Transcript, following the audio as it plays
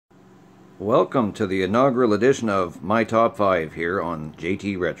Welcome to the inaugural edition of My Top 5 here on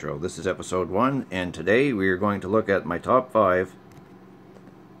JT Retro. This is episode 1, and today we are going to look at my top 5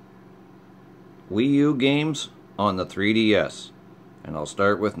 Wii U games on the 3DS. And I'll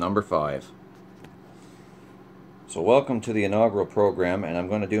start with number 5. So welcome to the inaugural program, and I'm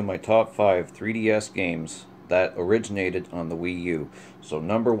going to do my top 5 3DS games that originated on the Wii U. So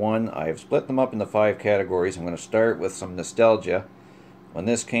number 1, I've split them up into 5 categories. I'm going to start with some nostalgia. When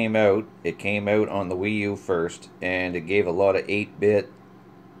this came out, it came out on the Wii U first, and it gave a lot of 8-bit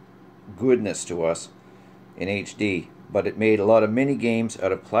goodness to us in HD. But it made a lot of mini games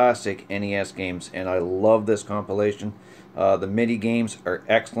out of classic NES games, and I love this compilation. The mini games are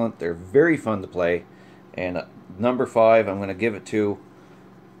excellent. They're very fun to play. And number 5, I'm going to give it to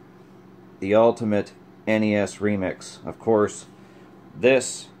the Ultimate NES Remix. Of course,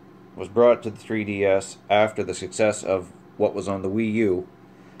 this was brought to the 3DS after the success of what was on the Wii U.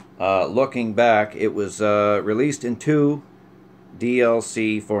 Looking back, it was released in 2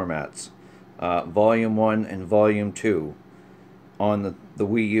 DLC formats, Volume 1 and Volume 2 on the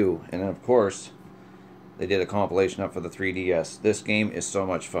Wii U, and then of course they did a compilation up for the 3DS. This game is so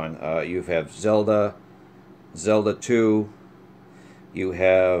much fun. You have Zelda 2, you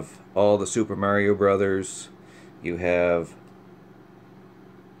have all the Super Mario Brothers, you have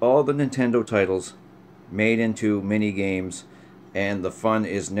all the Nintendo titles made into mini games, and the fun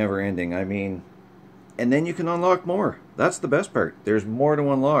is never ending. I mean, and then you can unlock more. That's the best part. There's more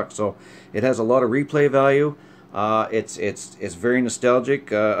to unlock, so it has a lot of replay value. It's very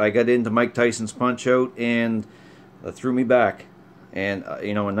nostalgic. I got into Mike Tyson's Punch-Out, and threw me back. And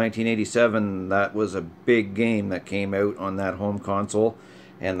you know, in 1987, that was a big game that came out on that home console,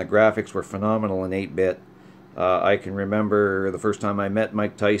 and the graphics were phenomenal in 8-bit. I can remember the first time I met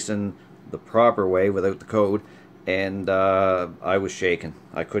Mike Tyson the proper way without the code, and I was shaking.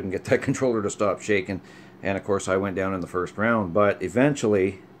 I couldn't get that controller to stop shaking, and of course I went down in the first round, but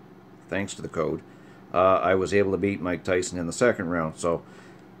eventually, thanks to the code, I was able to beat Mike Tyson in the second round. So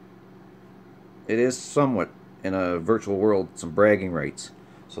it is somewhat, in a virtual world, some bragging rights.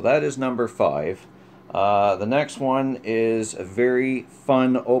 So that is number 5. The next one is a very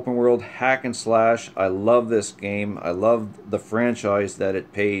fun open world hack and slash. I love this game. I love the franchise that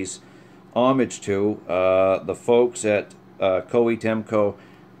it pays homage to. The folks at Koei Temco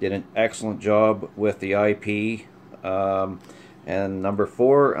did an excellent job with the IP. And number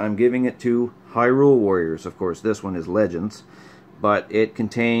 4, I'm giving it to Hyrule Warriors. Of course, this one is Legends, but it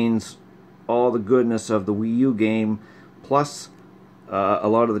contains all the goodness of the Wii U game, plus a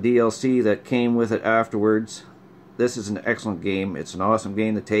lot of the DLC that came with it afterwards. This is an excellent game. It's an awesome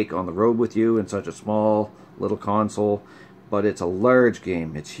game to take on the road with you in such a small little console. But it's a large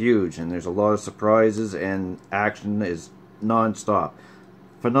game. It's huge, and there's a lot of surprises, and action is non-stop.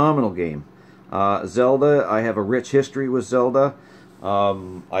 Phenomenal game. Zelda, I have a rich history with Zelda.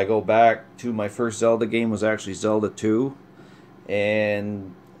 I go back to my first Zelda game was actually Zelda 2,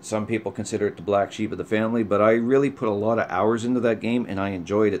 and some people consider it the black sheep of the family, but I really put a lot of hours into that game, and I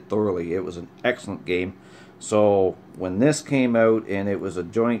enjoyed it thoroughly. It was an excellent game. So when this came out, and it was a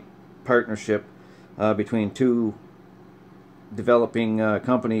joint partnership between 2 developing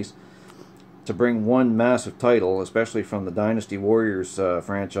companies to bring one massive title, especially from the Dynasty Warriors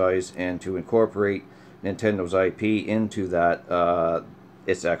franchise, and to incorporate Nintendo's IP into that,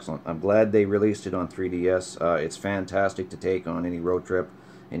 it's excellent. I'm glad they released it on 3DS. It's fantastic to take on any road trip,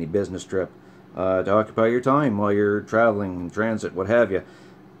 any business trip, to occupy your time while you're traveling in transit, what have you.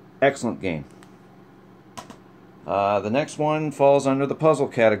 Excellent game. The next one falls under the puzzle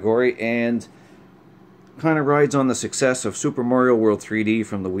category, and kind of rides on the success of Super Mario World 3D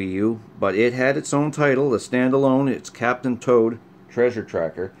from the Wii U, but it had its own title, a standalone. It's Captain Toad Treasure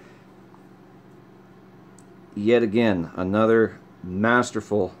Tracker. Yet again, another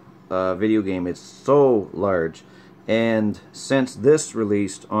masterful video game. It's so large, and since this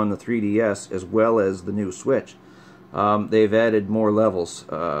released on the 3DS as well as the new Switch, they've added more levels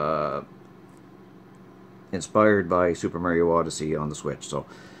inspired by Super Mario Odyssey on the Switch. So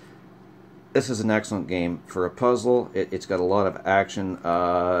this is an excellent game. For a puzzle, it's got a lot of action.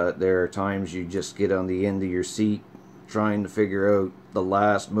 There are times you just get on the end of your seat trying to figure out the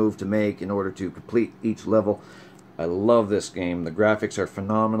last move to make in order to complete each level. I love this game. The graphics are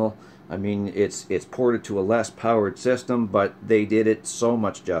phenomenal. I mean, it's ported to a less powered system, but they did it so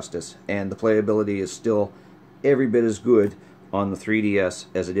much justice. And the playability is still every bit as good on the 3DS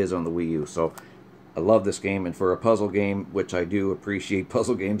as it is on the Wii U. So I love this game, and for a puzzle game, which I do appreciate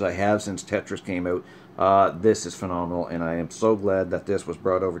puzzle games, I have since Tetris came out, this is phenomenal, and I am so glad that this was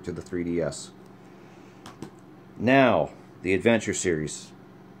brought over to the 3DS. Now, the Adventure series.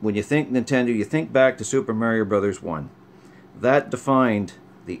 when you think Nintendo, you think back to Super Mario Brothers 1. That defined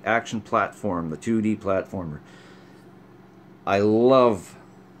the action platform, the 2D platformer. I love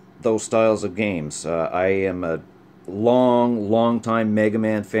those styles of games. I am a long time Mega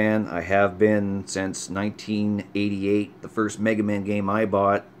Man fan. I have been since 1988. The first Mega Man game I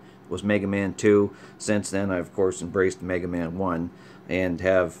bought was Mega Man 2. Since then, I've of course embraced Mega Man 1 and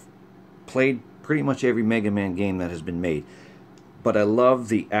have played pretty much every Mega Man game that has been made. But I love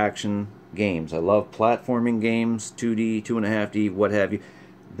the action games. I love platforming games, 2D, 2.5D, what have you.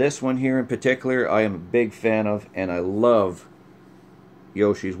 This one here in particular, I am a big fan of, and I love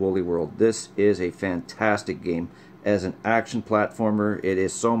Yoshi's Woolly World. This is a fantastic game. As an action platformer, it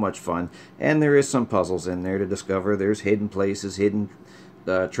is so much fun, and there is some puzzles in there to discover. There's hidden places, hidden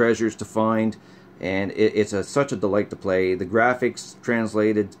treasures to find, and it's such a delight to play. The graphics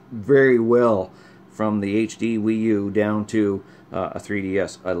translated very well from the HD Wii U down to a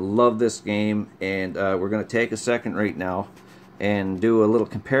 3DS. I love this game, and we're going to take a second right now and do a little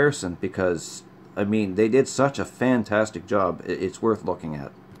comparison, because I mean, they did such a fantastic job. It's worth looking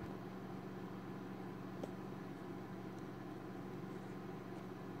at.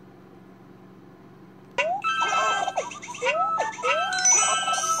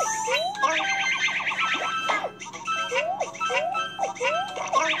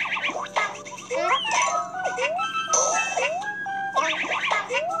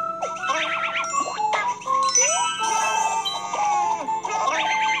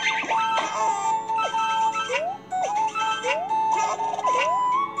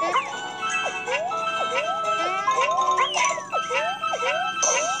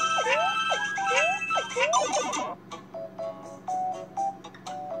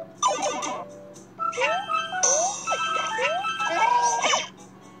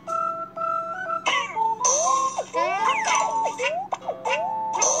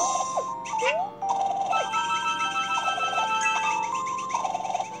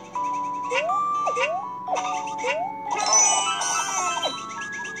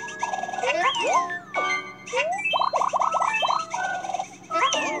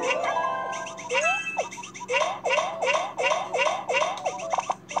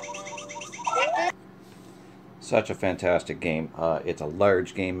 Such a fantastic game. It's a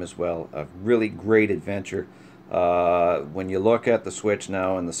large game as well. A really great adventure. When you look at the Switch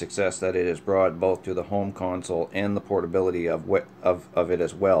now and the success that it has brought both to the home console and the portability of it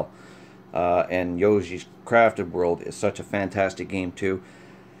as well. And Yoshi's Crafted World is such a fantastic game too.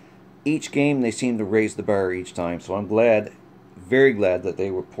 Each game they seem to raise the bar each time, so I'm glad, very glad that they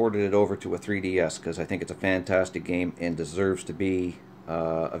ported it over to a 3DS, because I think it's a fantastic game and deserves to be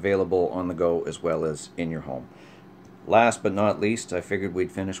available on the go as well as in your home. Last but not least, I figured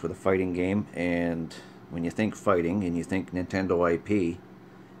we'd finish with a fighting game, and when you think fighting and you think Nintendo IP,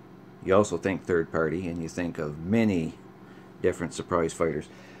 you also think third party, and you think of many different surprise fighters.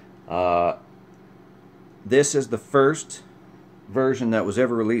 This is the first version that was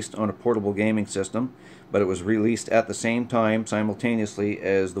ever released on a portable gaming system, but it was released at the same time, simultaneously,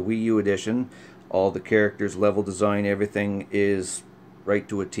 as the Wii U edition. All the characters, level design, everything is right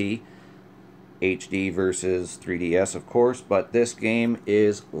to a T. HD versus 3DS, of course, but this game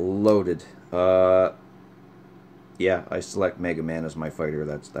is loaded. Yeah, I select Mega Man as my fighter.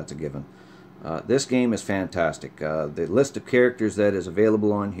 That's a given. This game is fantastic. The list of characters that is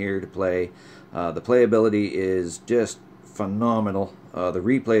available on here to play, the playability is just phenomenal. The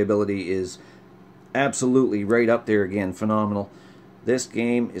replayability is absolutely right up there again, phenomenal. This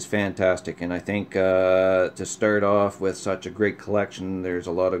game is fantastic, and I think to start off with such a great collection, there's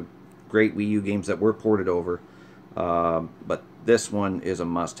a lot of great Wii U games that were ported over, but this one is a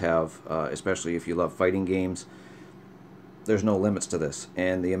must-have, especially if you love fighting games. There's no limits to this,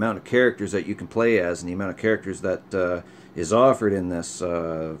 and the amount of characters that you can play as and the amount of characters that is offered in this,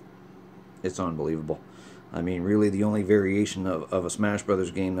 it's unbelievable. I mean, really the only variation of a Smash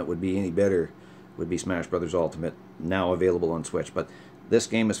Brothers game that would be any better would be Smash Brothers Ultimate, now available on Switch. But this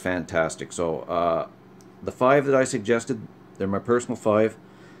game is fantastic. So the 5 that I suggested, they're my personal 5.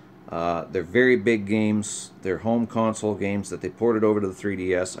 They're very big games. They're home console games that they ported over to the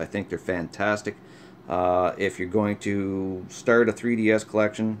 3DS. I think they're fantastic. If you're going to start a 3DS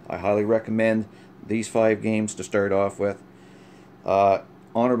collection, I highly recommend these 5 games to start off with.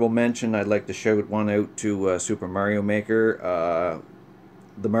 Honorable mention, I'd like to shout one out to Super Mario Maker.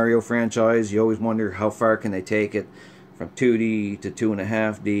 The Mario franchise, you always wonder how far can they take it, from 2D to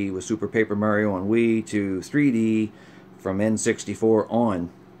 2.5D with Super Paper Mario on Wii, to 3D from N64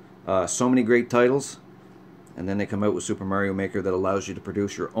 on. So many great titles, and then they come out with Super Mario Maker that allows you to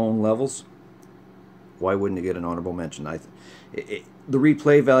produce your own levels. why wouldn't it get an honorable mention? The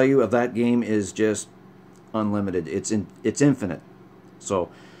replay value of that game is just unlimited. It's infinite. So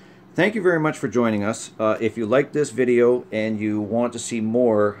thank you very much for joining us. If you like this video and you want to see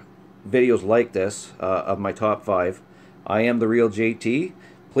more videos like this of my top 5, I am the real JT.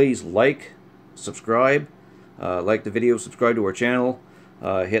 Please like, subscribe, like the video, subscribe to our channel,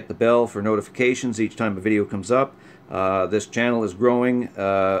 hit the bell for notifications each time a video comes up. This channel is growing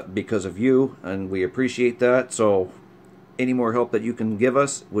because of you, and we appreciate that. So any more help that you can give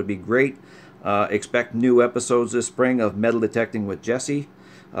us would be great. Expect new episodes this spring of Metal Detecting with Jesse.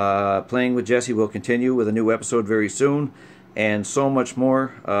 Playing with Jesse will continue with a new episode very soon, and so much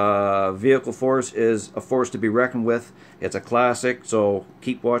more. Vehicle Force is a force to be reckoned with. It's a classic, so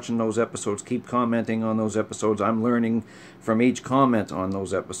keep watching those episodes, keep commenting on those episodes. I'm learning from each comment on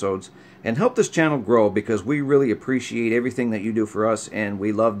those episodes, and help this channel grow, because we really appreciate everything that you do for us, and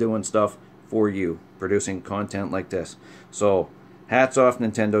we love doing stuff for you, producing content like this. So hats off,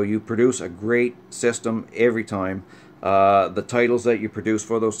 Nintendo. You produce a great system every time. The titles that you produce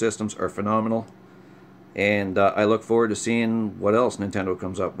for those systems are phenomenal, and I look forward to seeing what else Nintendo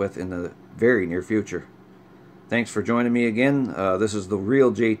comes up with in the very near future. Thanks for joining me again. This is the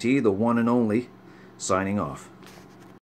real JT, the one and only, signing off.